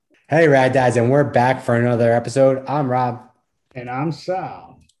Hey, Rad Dads, and we're back for another episode. I'm Rob. And I'm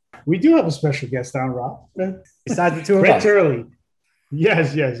Sal. We do have a special guest on, Rob. Besides the two of Brett us. Turley.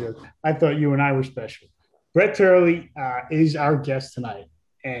 Yes. I thought you and I were special. Brett Turley is our guest tonight.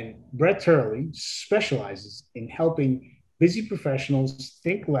 And Brett Turley specializes in helping busy professionals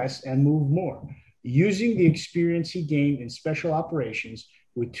think less and move more, using the experience he gained in special operations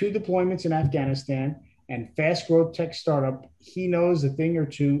with two deployments in Afghanistan and fast growth tech startup. He knows a thing or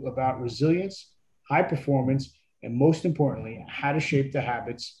two about resilience, high performance, and most importantly, how to shape the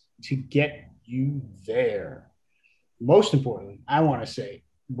habits to get you there. Most importantly, I want to say,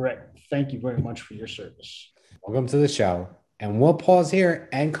 Brett, thank you very much for your service. Welcome to the show. And we'll pause here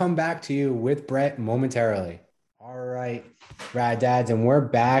and come back to you with Brett momentarily. All right, Rad Dads, and we're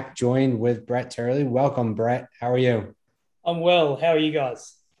back joined with Brett Turley. Welcome, Brett. How are you? I'm well. How are you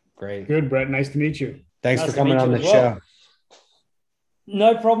guys? Great. Good, Brett. Nice to meet you. Thanks Nice for to meet coming on you the as well. show.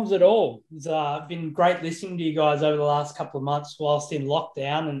 No problems at all. It's been great listening to you guys over the last couple of months whilst in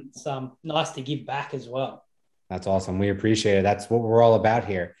lockdown, and it's nice to give back as well. That's awesome. We appreciate it. That's what we're all about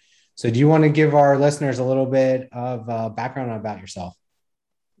here. So do you want to give our listeners a little bit of background about yourself?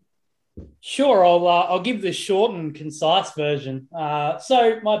 Sure, I'll give the short and concise version.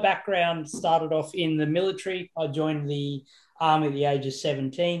 So my background started off in the military. I joined the army at the age of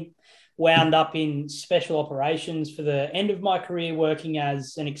 17, wound up in special operations for the end of my career working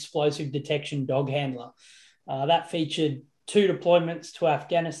as an explosive detection dog handler. That featured two deployments to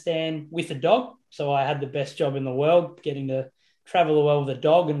Afghanistan with a dog. So I had the best job in the world, getting to travel the world with a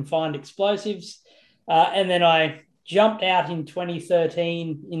dog and find explosives. And then I jumped out in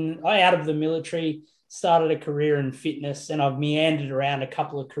 2013 out of the military, started a career in fitness, and I've meandered around a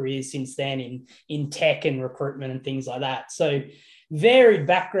couple of careers since then in tech and recruitment and things like that. So varied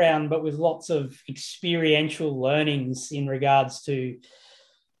background, but with lots of experiential learnings in regards to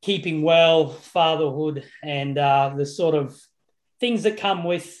keeping well, fatherhood, and the sort of things that come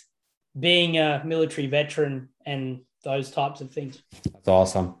with being a military veteran and those types of things. That's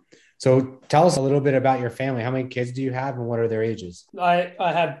awesome. So tell us a little bit about your family. How many kids do you have and what are their ages? I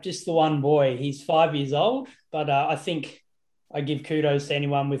have just the one boy. He's 5 years old, but I think I give kudos to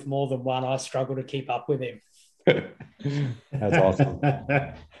anyone with more than one. I struggle to keep up with him. That's awesome.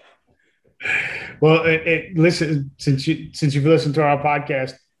 Well, listen, since you've listened to our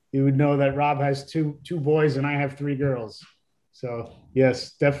podcast, you would know that Rob has two boys and I have three girls. So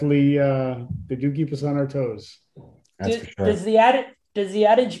yes, definitely, they do keep us on our toes. That's for sure. Does the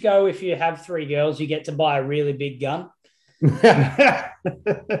adage go, if you have three girls, you get to buy a really big gun? He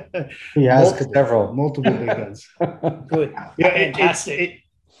has several. multiple big guns. Good. Yeah, fantastic.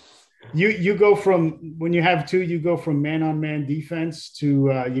 You go from, when you have two, you go from man-on-man defense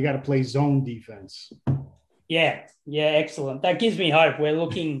to you got to play zone defense. Yeah, excellent. That gives me hope. We're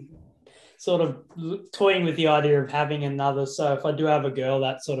looking, sort of toying with the idea of having another. So if I do have a girl,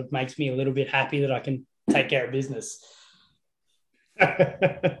 that sort of makes me a little bit happy that I can take care of business.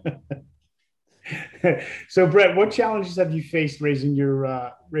 So, Brett, what challenges have you faced raising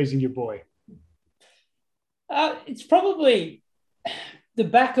your boy? It's probably the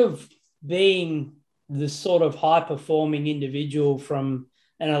back of being the sort of high performing individual from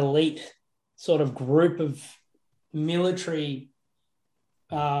an elite sort of group of military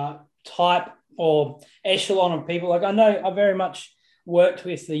type or echelon of people. Like, I know I very much worked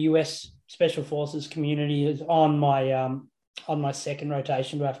with the US Special Forces community on my second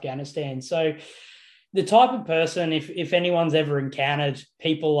rotation to Afghanistan. So the type of person, if anyone's ever encountered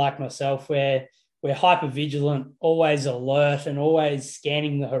people like myself, where we're hyper vigilant, always alert, and always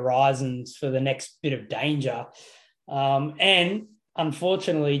scanning the horizons for the next bit of danger. And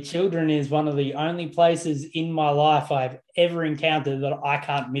unfortunately, children is one of the only places in my life I've ever encountered that I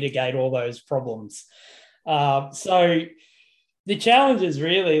can't mitigate all those problems. So the challenge is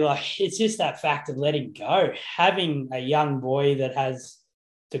really, like, it's just that fact of letting go, having a young boy that has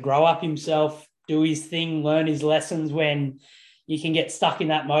to grow up himself, do his thing, learn his lessons, when you can get stuck in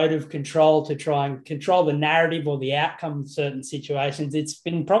that mode of control to try and control the narrative or the outcome of certain situations. It's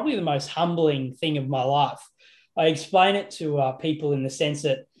been probably the most humbling thing of my life. I explain it to people in the sense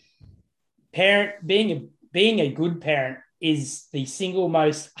that being a good parent is the single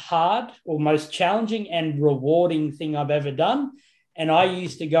most hard or most challenging and rewarding thing I've ever done. And I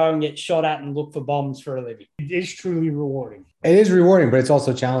used to go and get shot at and look for bombs for a living. It is truly rewarding. It is rewarding, but it's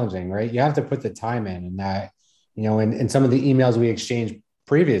also challenging, right? You have to put the time in, and that, in some of the emails we exchanged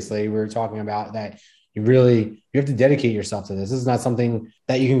previously, we were talking about that you have to dedicate yourself to this. This is not something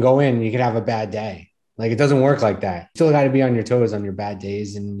that you can go in and you can have a bad day. Like, it doesn't work like that. You still got to be on your toes on your bad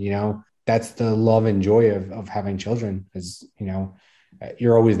days. And, that's the love and joy of having children is,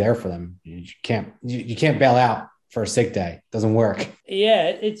 you're always there for them. You can't bail out for a sick day. It doesn't work. Yeah,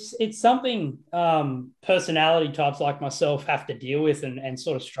 it's something personality types like myself have to deal with and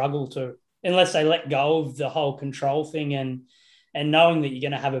sort of struggle to, unless they let go of the whole control thing and knowing that you're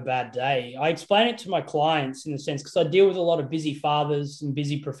going to have a bad day. I explain it to my clients in a sense because I deal with a lot of busy fathers and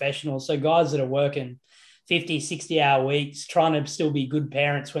busy professionals. So guys that are working 50, 60-hour weeks, trying to still be good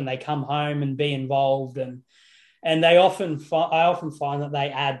parents when they come home and be involved. And I often find that they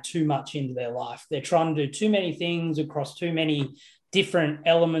add too much into their life. They're trying to do too many things across too many different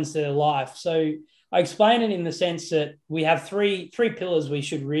elements of their life. So I explain it in the sense that we have three pillars we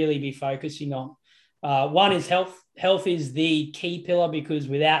should really be focusing on. One is health. Health is the key pillar because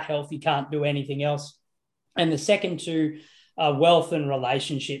without health, you can't do anything else. And the second two are wealth and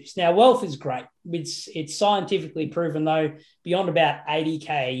relationships. Now, wealth is great. It's scientifically proven, though, beyond about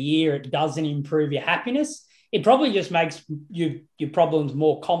 80K a year, it doesn't improve your happiness. It probably just makes your problems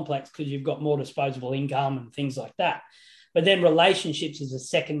more complex because you've got more disposable income and things like that. But then relationships is the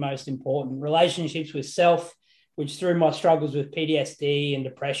second most important. Relationships with self, which through my struggles with PTSD and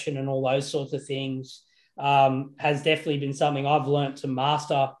depression and all those sorts of things, has definitely been something I've learned to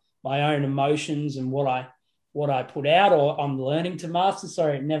master my own emotions and what I put out, or I'm learning to master.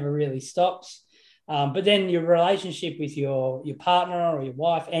 Sorry, it never really stops. But then your relationship with your partner or your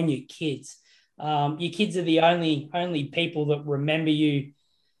wife and your kids. Your kids are the only people that remember you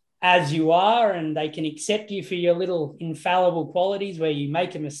as you are, and they can accept you for your little infallible qualities where you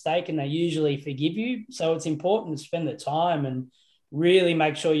make a mistake and they usually forgive you. So it's important to spend the time and really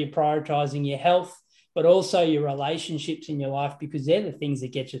make sure you're prioritizing your health, but also your relationships in your life, because they're the things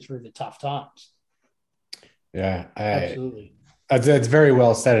that get you through the tough times. Yeah, Absolutely. That's very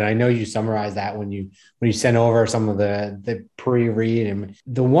well said. And I know you summarized that when you sent over some of the pre-read. And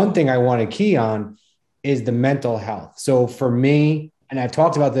the one thing I want to key on is the mental health. So for me, and I've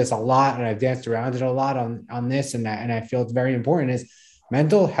talked about this a lot and I've danced around it a lot on this and that, and I feel it's very important, is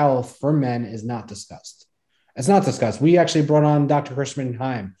mental health for men is not discussed. It's not discussed. We actually brought on Dr. Christian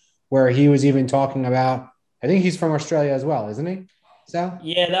Heim, where he was even talking about, I think he's from Australia as well, isn't he? So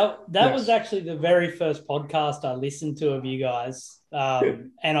Yeah, that yes. was actually the very first podcast I listened to of you guys.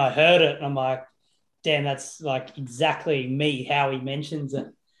 And I heard it and I'm like, damn, that's like exactly me, how he mentions it.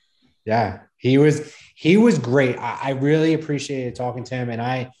 Yeah, he was great. I really appreciated talking to him.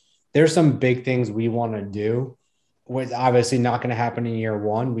 And there's some big things we want to do. With obviously not going to happen in year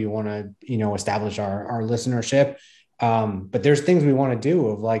one. We want to, establish our listenership. But there's things we want to do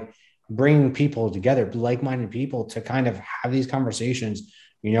of like bringing people together, like-minded people, to kind of have these conversations,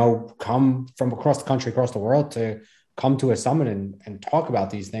 come from across the country, across the world, to come to a summit and talk about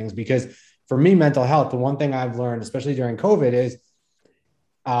these things. Because for me, mental health, the one thing I've learned, especially during COVID, is,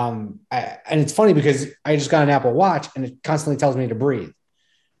 and it's funny because I just got an Apple Watch and it constantly tells me to breathe.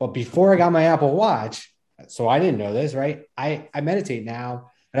 But before I got my Apple Watch, so I didn't know this, right? I meditate now,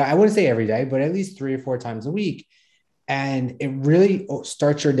 and I wouldn't say every day, but at least 3 or 4 times a week. And it really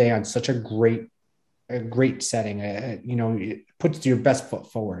starts your day on such a great setting. It puts your best foot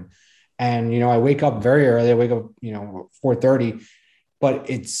forward. And, I wake up very early. I wake up, 4:30, but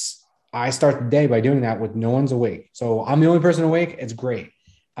I start the day by doing that with no one's awake. So I'm the only person awake. It's great.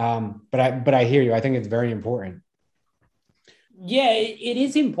 But I hear you. I think it's very important. Yeah, it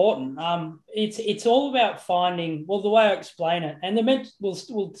is important. It's all about finding, well, the way I explain it, and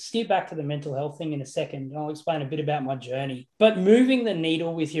we'll steer back to the mental health thing in a second, and I'll explain a bit about my journey. But moving the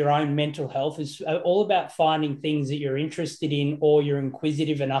needle with your own mental health is all about finding things that you're interested in or you're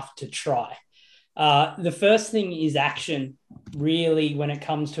inquisitive enough to try. The first thing is action, really, when it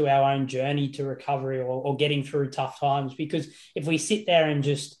comes to our own journey to recovery or getting through tough times. Because if we sit there and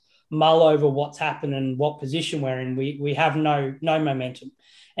just mull over what's happened and what position we're in, we have no momentum.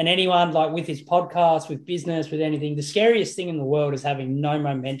 And anyone, like with his podcast, with business, with anything, the scariest thing in the world is having no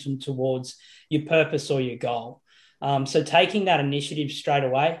momentum towards your purpose or your goal. So taking that initiative straight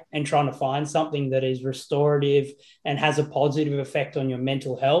away and trying to find something that is restorative and has a positive effect on your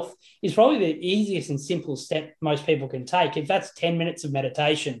mental health is probably the easiest and simplest step most people can take. If that's 10 minutes of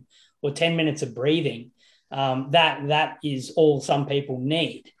meditation or 10 minutes of breathing, that is all some people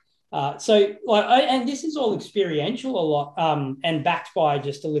need. And this is all experiential a lot, and backed by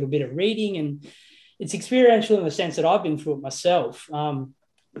just a little bit of reading, and it's experiential in the sense that I've been through it myself.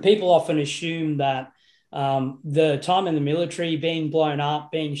 People often assume that the time in the military, being blown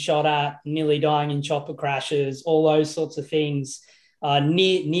up, being shot at, nearly dying in chopper crashes, all those sorts of things,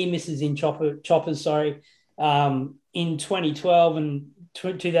 near misses in choppers, in 2012 and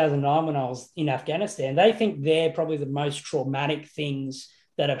 2009 when I was in Afghanistan, they think they're probably the most traumatic things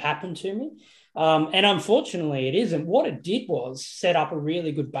that have happened to me. And unfortunately, it isn't. What it did was set up a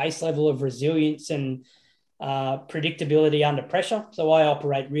really good base level of resilience and predictability under pressure. So I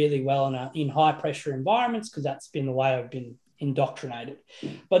operate really well in high pressure environments because that's been the way I've been indoctrinated.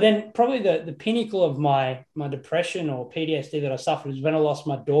 But then probably the pinnacle of my depression or PTSD that I suffered is when I lost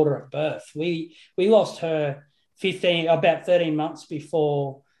my daughter at birth. We lost her about 13 months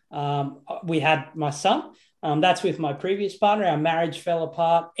before we had my son. That's with my previous partner. Our marriage fell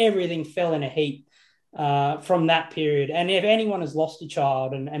apart. Everything fell in a heap from that period. And if anyone has lost a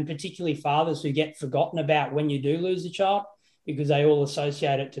child, and particularly fathers who get forgotten about when you do lose a child, because they all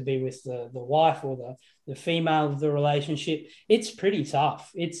associate it to be with the wife or the female of the relationship, it's pretty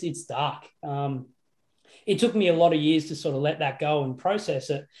tough. It's dark. It took me a lot of years to sort of let that go and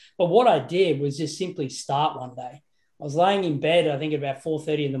process it. But what I did was just simply start one day. I was laying in bed, I think at about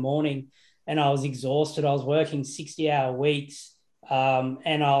 4:30 in the morning, and I was exhausted. I was working 60-hour weeks,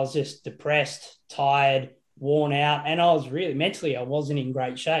 and I was just depressed, tired, worn out, and I was really mentally, I wasn't in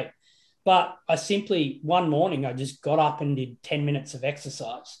great shape. But one morning, I just got up and did 10 minutes of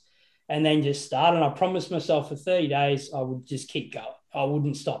exercise and then just started. And I promised myself for 30 days, I would just keep going. I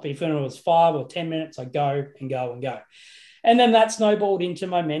wouldn't stop. Even if it was 5 or 10 minutes, I'd go and go and go. And then that snowballed into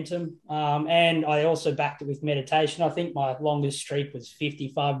momentum. And I also backed it with meditation. I think my longest streak was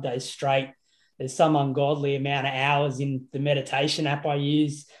 55 days straight. There's some ungodly amount of hours in the meditation app I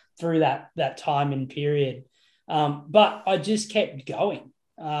use through that time and period. But I just kept going.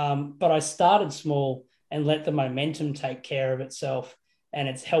 But I started small and let the momentum take care of itself. And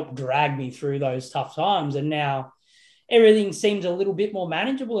it's helped drag me through those tough times. And now everything seems a little bit more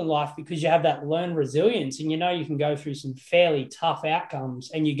manageable in life because you have that learned resilience and you can go through some fairly tough outcomes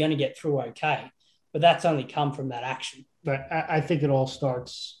and you're going to get through okay. But that's only come from that action. But I think it all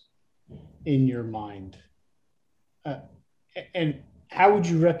starts in your mind. And how would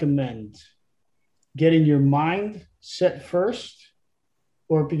you recommend getting your mind set first?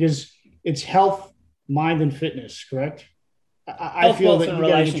 Or because it's health, mind, and fitness, correct? I feel that you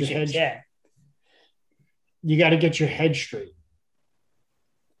got to get your head. Yeah. You got to get your head straight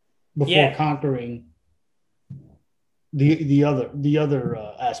before conquering the other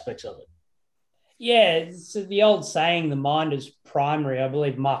aspects of it. Yeah, so the old saying, "The mind is primary." I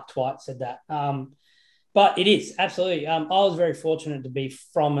believe Mark Twight said that. But it is absolutely. I was very fortunate to be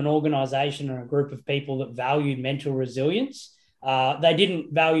from an organisation or a group of people that valued mental resilience. They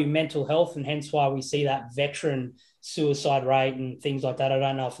didn't value mental health, and hence why we see that veteran suicide rate and things like that. I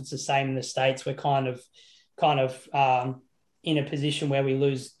don't know if it's the same in the States. We're kind of in a position where we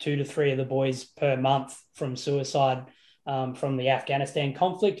lose 2 to 3 of the boys per month from suicide from the Afghanistan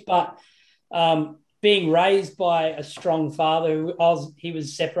conflict. But being raised by a strong father, he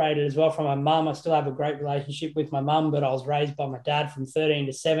was separated as well from my mum. I still have a great relationship with my mum, but I was raised by my dad from 13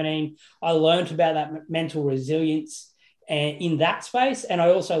 to 17. I learned about that mental resilience and in that space. And I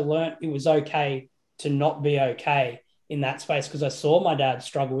also learned it was okay to not be okay in that space because I saw my dad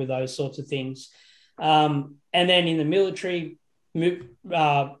struggle with those sorts of things. And then in the military,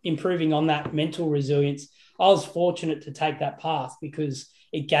 improving on that mental resilience, I was fortunate to take that path because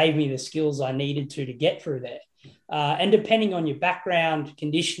it gave me the skills I needed to get through there. And depending on your background,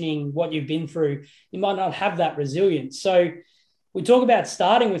 conditioning, what you've been through, you might not have that resilience. So we talk about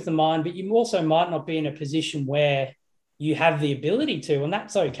starting with the mind, but you also might not be in a position where you have the ability to, and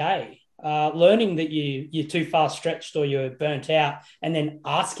that's okay. Learning that you're too far stretched or you're burnt out and then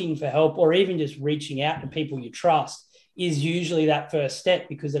asking for help or even just reaching out to people you trust is usually that first step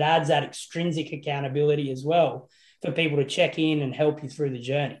because it adds that extrinsic accountability as well for people to check in and help you through the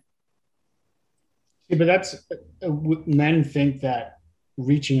journey. Yeah, but men think that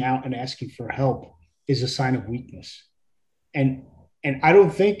reaching out and asking for help is a sign of weakness. And I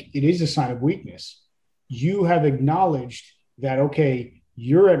don't think it is a sign of weakness. You have acknowledged that, okay,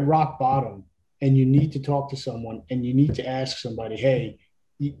 you're at rock bottom and you need to talk to someone and you need to ask somebody, hey,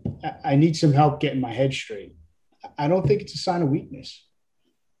 I need some help getting my head straight. I don't think it's a sign of weakness.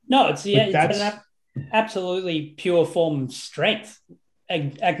 No, it's an absolutely pure form of strength.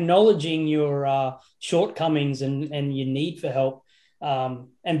 Acknowledging your shortcomings and your need for help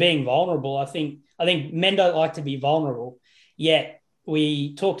and being vulnerable. I think men don't like to be vulnerable, yet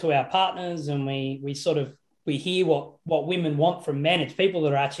we talk to our partners and we hear what women want from men. It's people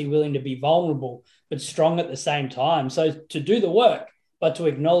that are actually willing to be vulnerable but strong at the same time. So to do the work, but to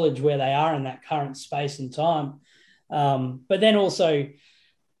acknowledge where they are in that current space and time. But then also,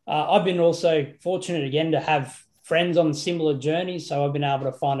 I've been also fortunate again to have friends on similar journeys. So I've been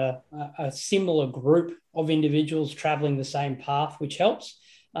able to find a similar group of individuals traveling the same path, which helps.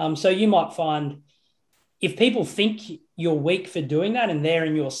 So you might find if people think you're weak for doing that and they're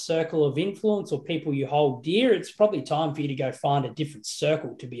in your circle of influence or people you hold dear, it's probably time for you to go find a different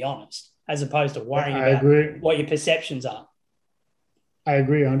circle, to be honest, as opposed to worrying I about agree. what your perceptions are. I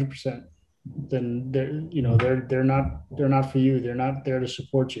agree 100%. Then they're not for you. They're not there to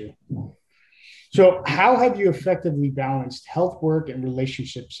support you. So, how have you effectively balanced health, work, and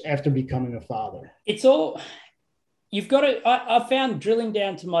relationships after becoming a father? It's all you've got to. I found drilling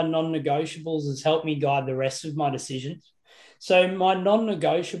down to my non-negotiables has helped me guide the rest of my decisions. So, my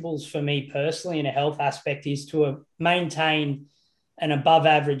non-negotiables for me personally in a health aspect is to maintain an above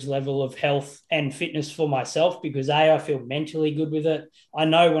average level of health and fitness for myself because I feel mentally good with it. I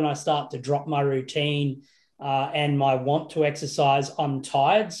know when I start to drop my routine and my want to exercise, I'm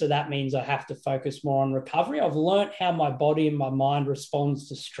tired. So that means I have to focus more on recovery. I've learned how my body and my mind responds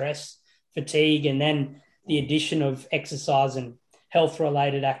to stress, fatigue, and then the addition of exercise and health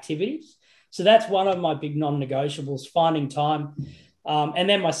related activities. So that's one of my big non-negotiables, finding time. And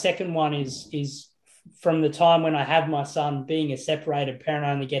then my second one is from the time when I have my son, being a separated parent,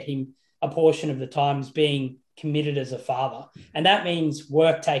 I only get him a portion of the times being committed as a father. And that means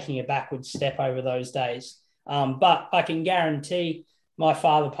work taking a backward step over those days. But I can guarantee my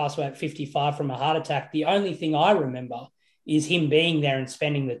father passed away at 55 from a heart attack. The only thing I remember is him being there and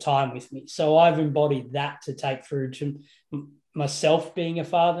spending the time with me. So I've embodied that to take through to myself being a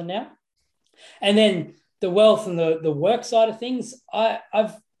father now. And then the wealth and the work side of things, I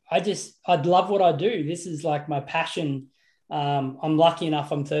love what I do. This is like my passion. I'm lucky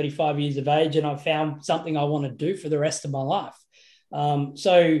enough, I'm 35 years of age and I've found something I want to do for the rest of my life.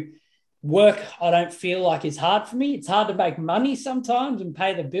 So work, I don't feel like is hard for me. It's hard to make money sometimes and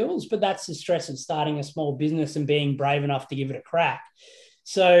pay the bills, but that's the stress of starting a small business and being brave enough to give it a crack.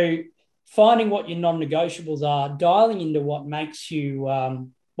 So finding what your non-negotiables are, dialing into what makes you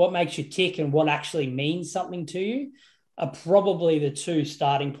tick and what actually means something to you are probably the two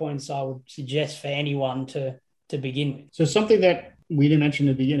starting points I would suggest for anyone to begin with. So something that we didn't mention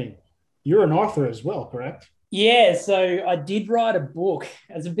in the beginning, you're an author as well, correct? Yeah, so I did write a book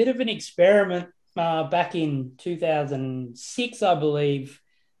as a bit of an experiment back in 2006, I believe,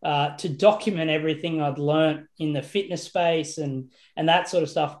 to document everything I'd learned in the fitness space and that sort of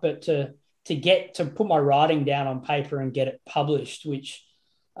stuff, but to put my writing down on paper and get it published, which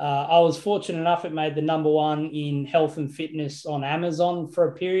I was fortunate enough, it made the #1 in health and fitness on Amazon for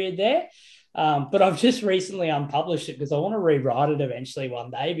a period there. But I've just recently unpublished it because I want to rewrite it eventually one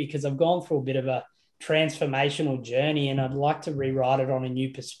day because I've gone through a bit of a transformational journey and I'd like to rewrite it on a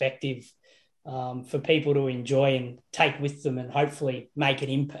new perspective for people to enjoy and take with them and hopefully make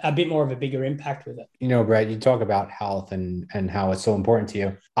a bit more of a bigger impact with it. You know, Brett, you talk about health and how it's so important to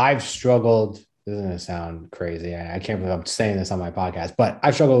you. I've struggled. This is going to sound crazy. I can't believe I'm saying this on my podcast, but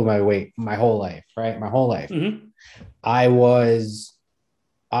I've struggled with my weight my whole life, right? My whole life. Mm-hmm.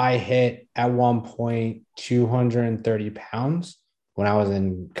 I hit at one point 230 pounds when I was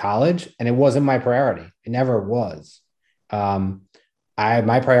in college, and it wasn't my priority. It never was. My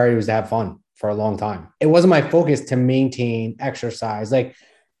priority was to have fun for a long time. It wasn't my focus to maintain exercise. Like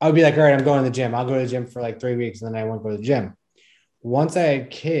I would be like, all right, I'm going to the gym. I'll go to the gym for like 3 weeks and then I won't go to the gym. Once I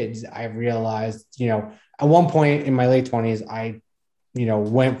had kids, I realized, at one point in my late 20s, I,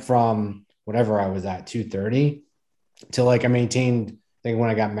 went from whatever I was at 230 to like I maintained, I think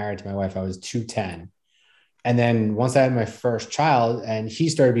when I got married to my wife, I was 210. And then once I had my first child and he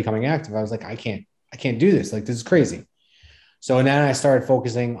started becoming active, I was like, I can't do this. Like, this is crazy. So then I started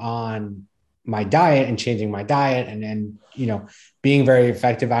focusing on my diet and changing my diet and then, being very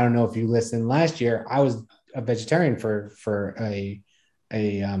effective. I don't know if you listened last year, I was a vegetarian for a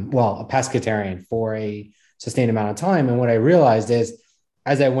pescatarian for a sustained amount of time. And what I realized is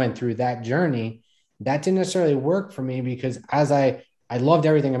as I went through that journey, that didn't necessarily work for me because as I loved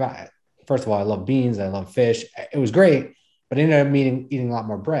everything about it. First of all, I love beans. I love fish. It was great, but I ended up eating a lot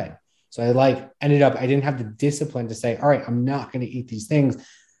more bread. So I didn't have the discipline to say, all right, I'm not going to eat these things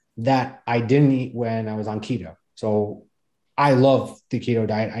that I didn't eat when I was on keto. So I love the keto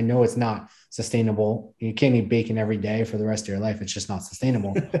diet. I know it's not sustainable. You can't eat bacon every day for the rest of your life. It's just not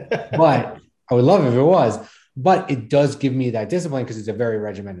sustainable, but I would love if it was, but it does give me that discipline because it's a very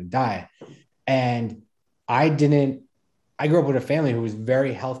regimented diet. And I grew up with a family who was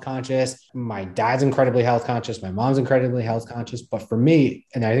very health conscious. My dad's incredibly health conscious. My mom's incredibly health conscious. But for me,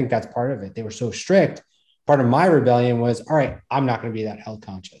 and I think that's part of it, they were so strict. Part of my rebellion was, all right, I'm not going to be that health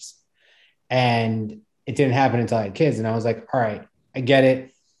conscious. And it didn't happen until I had kids. And I was like, all right, I get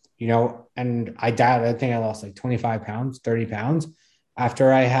it. And I died. I think I lost like 25 pounds, 30 pounds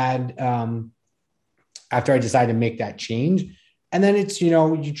after I decided to make that change. And then it's,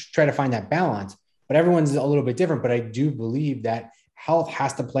 you try to find that balance. but everyone's a little bit different. But I do believe that health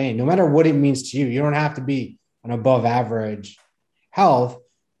has to play in, no matter what it means to you. You don't have to be an above average health,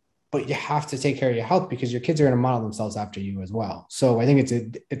 but you have to take care of your health because your kids are going to model themselves after you as well. So I think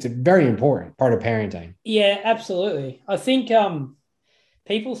it's a very important part of parenting. Yeah, absolutely. I think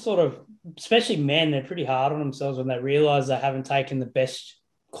people sort of, especially men, they're pretty hard on themselves when they realize they haven't taken the best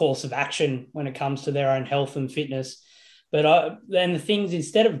course of action when it comes to their own health and fitness. But then the things,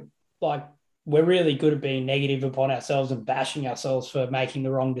 instead of like, we're really good at being negative upon ourselves and bashing ourselves for making the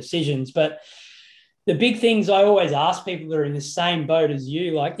wrong decisions. But the big things I always ask people that are in the same boat as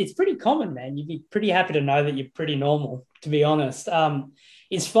you, like, it's pretty common, man. You'd be pretty happy to know that you're pretty normal, to be honest,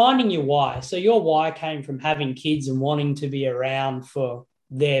 is finding your why. So your why came from having kids and wanting to be around for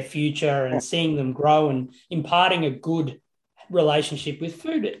their future and seeing them grow and imparting a good relationship with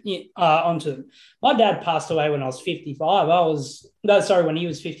food onto them. My dad passed away when I was 55. When he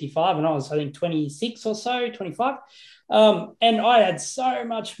was 55 and I was, I think, 26 or so, 25. And I had so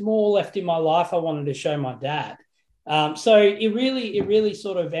much more left in my life I wanted to show my dad. So it really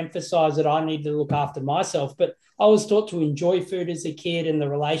sort of emphasized that I need to look after myself. But I was taught to enjoy food as a kid, and the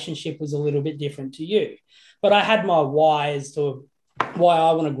relationship was a little bit different to you. But I had my why as to why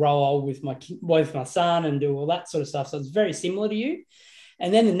I want to grow old with my son and do all that sort of stuff. So it's very similar to you.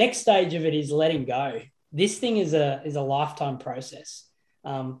 And then the next stage of it is letting go. This thing is a lifetime process.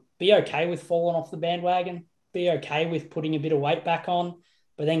 Be okay with falling off the bandwagon. Be okay with putting a bit of weight back on,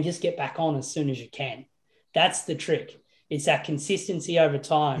 but then just get back on as soon as you can. That's the trick. It's that consistency over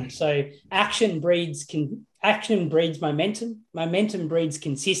time. So action breeds momentum. Momentum breeds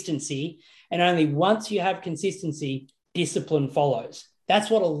consistency. And only once you have consistency, discipline follows. That's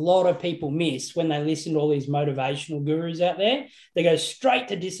what a lot of people miss when they listen to all these motivational gurus out there. They go straight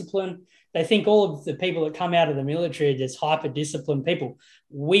to discipline. They think all of the people that come out of the military are just hyper-disciplined people.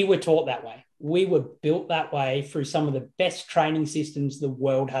 We were taught that way. We were built that way through some of the best training systems the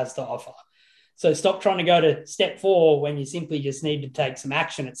world has to offer. So stop trying to go to step 4 when you simply just need to take some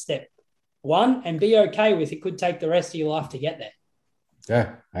action at step 1 and be okay with it. Could take the rest of your life to get there.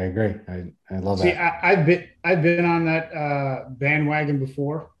 Yeah, I agree. I love that. See, I've been on that bandwagon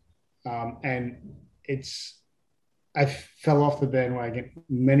before, and I fell off the bandwagon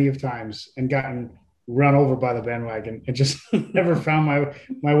many of times and gotten run over by the bandwagon and just never found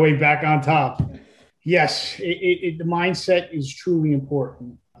my way back on top. Yes, the mindset is truly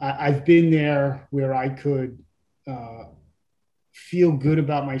important. I've been there where I could feel good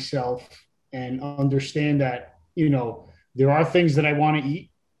about myself and understand that, there are things that I want to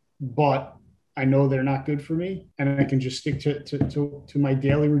eat, but I know they're not good for me, and I can just stick to my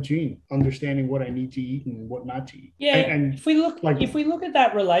daily routine, understanding what I need to eat and what not to eat. Yeah, and if we look at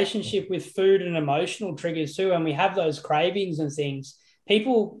that relationship with food and emotional triggers too, and we have those cravings and things,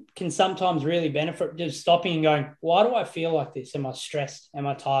 people can sometimes really benefit just stopping and going, why do I feel like this? Am I stressed? Am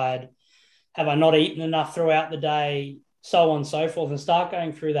I tired? Have I not eaten enough throughout the day? So on and so forth, and start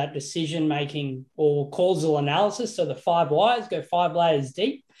going through that decision-making or causal analysis. So the 5 whys, go 5 layers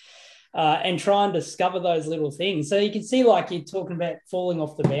deep, and try and discover those little things. So you can see, like you're talking about falling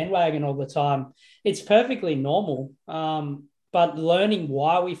off the bandwagon all the time. It's perfectly normal. But learning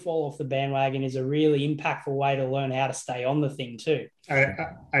why we fall off the bandwagon is a really impactful way to learn how to stay on the thing too. I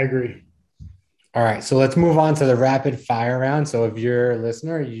agree. All right, so let's move on to the rapid fire round. So if you're a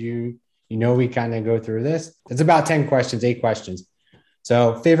listener, we kind of go through this. It's about 10 questions, 8 questions.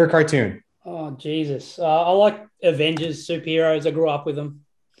 So favorite cartoon? Oh, Jesus. I like Avengers, superheroes. I grew up with them.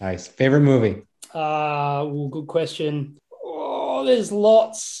 Nice. Favorite movie? Good question. Oh, there's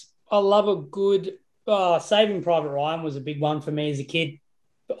lots. I love a good Saving Private Ryan was a big one for me as a kid.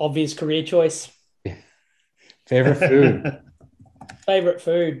 Obvious career choice. Favorite food? Favorite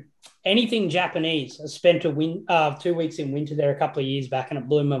food? Anything Japanese. I spent 2 weeks in winter there a couple of years back, and it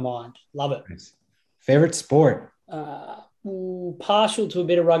blew my mind. Love it. Nice. Favorite sport? Partial to a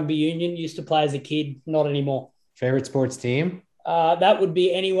bit of rugby union. Used to play as a kid, not anymore. Favorite sports team? That would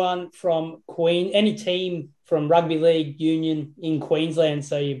be any team from rugby league union in Queensland.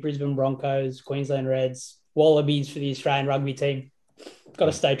 So your Brisbane Broncos, Queensland Reds, Wallabies for the Australian rugby team. Got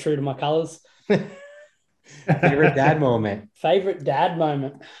to stay true to my colours. Favorite dad moment? Favorite dad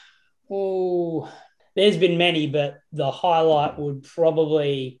moment? Oh, there's been many, but the highlight would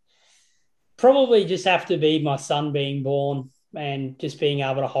probably just have to be my son being born and just being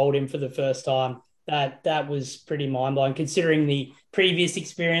able to hold him for the first time. That was pretty mind-blowing, considering the previous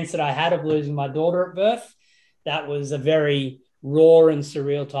experience that I had of losing my daughter at birth. That was a very raw and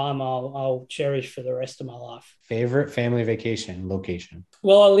surreal time I'll cherish for the rest of my life. Favorite family vacation location?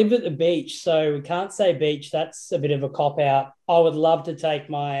 Well, I live at the beach, so we can't say beach. That's a bit of a cop out. I would love to take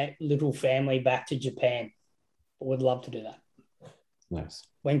my little family back to Japan. I would love to do that Nice.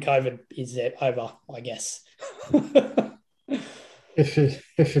 when COVID is over, I guess. If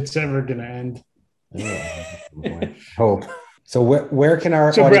it's ever going to end. Hope. So where can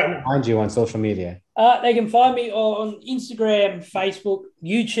our So, audience Brett, find you on social media? They can find me on Instagram, Facebook,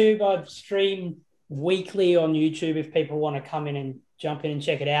 YouTube. I stream weekly on YouTube if people want to come in and jump in and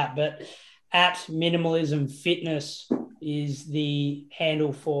check it out. But at Minimalism Fitness is the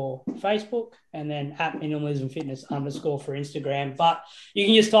handle for Facebook, and then at Minimalism Fitness _ for Instagram. But you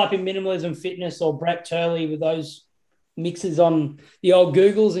can just type in Minimalism Fitness or Brett Turley with those mixes on the old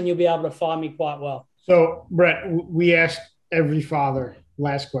Googles, and you'll be able to find me quite well. So, Brett, we asked every father,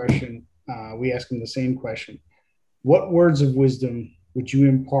 last question, we asked them the same question. What words of wisdom would you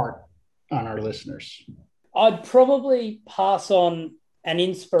impart on our listeners? I'd probably pass on an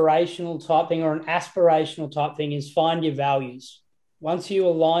inspirational type thing or an aspirational type thing is find your values. Once you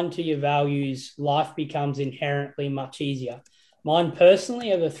align to your values, life becomes inherently much easier. Mine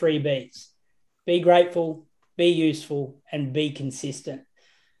personally are the 3 Bs. Be grateful, be useful, and be consistent.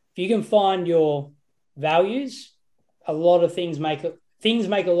 If you can find your values, a lot of things make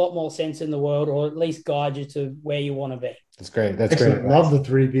a lot more sense in the world, or at least guide you to where you want to be. That's great. That's Excellent. great. Love the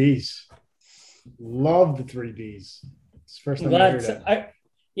 3 Bs. Love the 3 Bs. It's the first time I heard that.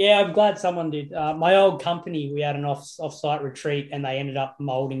 I'm glad someone did. My old company, we had an off-site retreat, and they ended up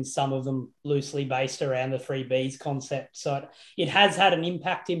molding some of them loosely based around the 3 Bs concept. So it has had an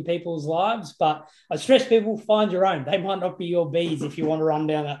impact in people's lives, but I stress people find your own. They might not be your Bs if you want to run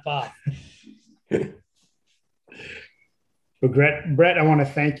down that path. But Brett, I want to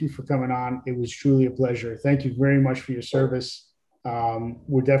thank you for coming on. It was truly a pleasure. Thank you very much for your service.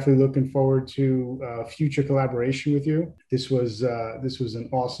 We're definitely looking forward to future collaboration with you. This was an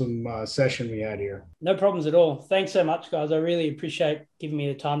awesome session we had here. No problems at all. Thanks so much, guys. I really appreciate giving me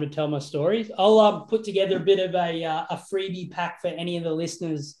the time to tell my stories. I'll put together a bit of a freebie pack for any of the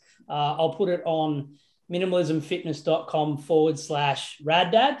listeners. I'll put it on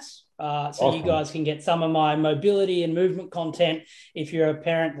minimalismfitness.com/raddads. So awesome. You guys can get some of my mobility and movement content. If you're a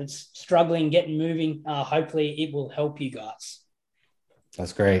parent that's struggling getting moving, hopefully it will help you guys.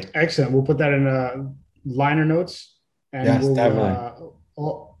 That's great. Excellent. We'll put that in liner notes, and yes, we'll definitely.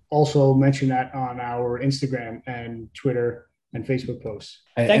 Also mention that on our Instagram and Twitter and Facebook posts.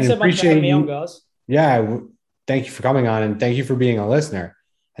 Thanks so much for having me on, guys. Yeah, thank you for coming on, and thank you for being a listener.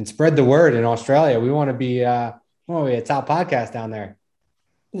 And spread the word in Australia. We want to be a top podcast down there.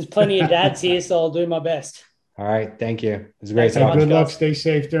 There's plenty of dads here, so I'll do my best. All right. Thank you. It was great. Good luck. Stay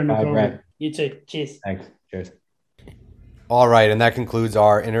safe during the COVID. Brett. You too. Cheers. Thanks. Cheers. All right. And that concludes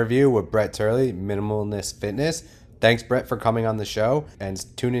our interview with Brett Turley, Minimalist Fitness. Thanks, Brett, for coming on the show. And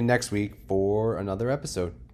tune in next week for another episode.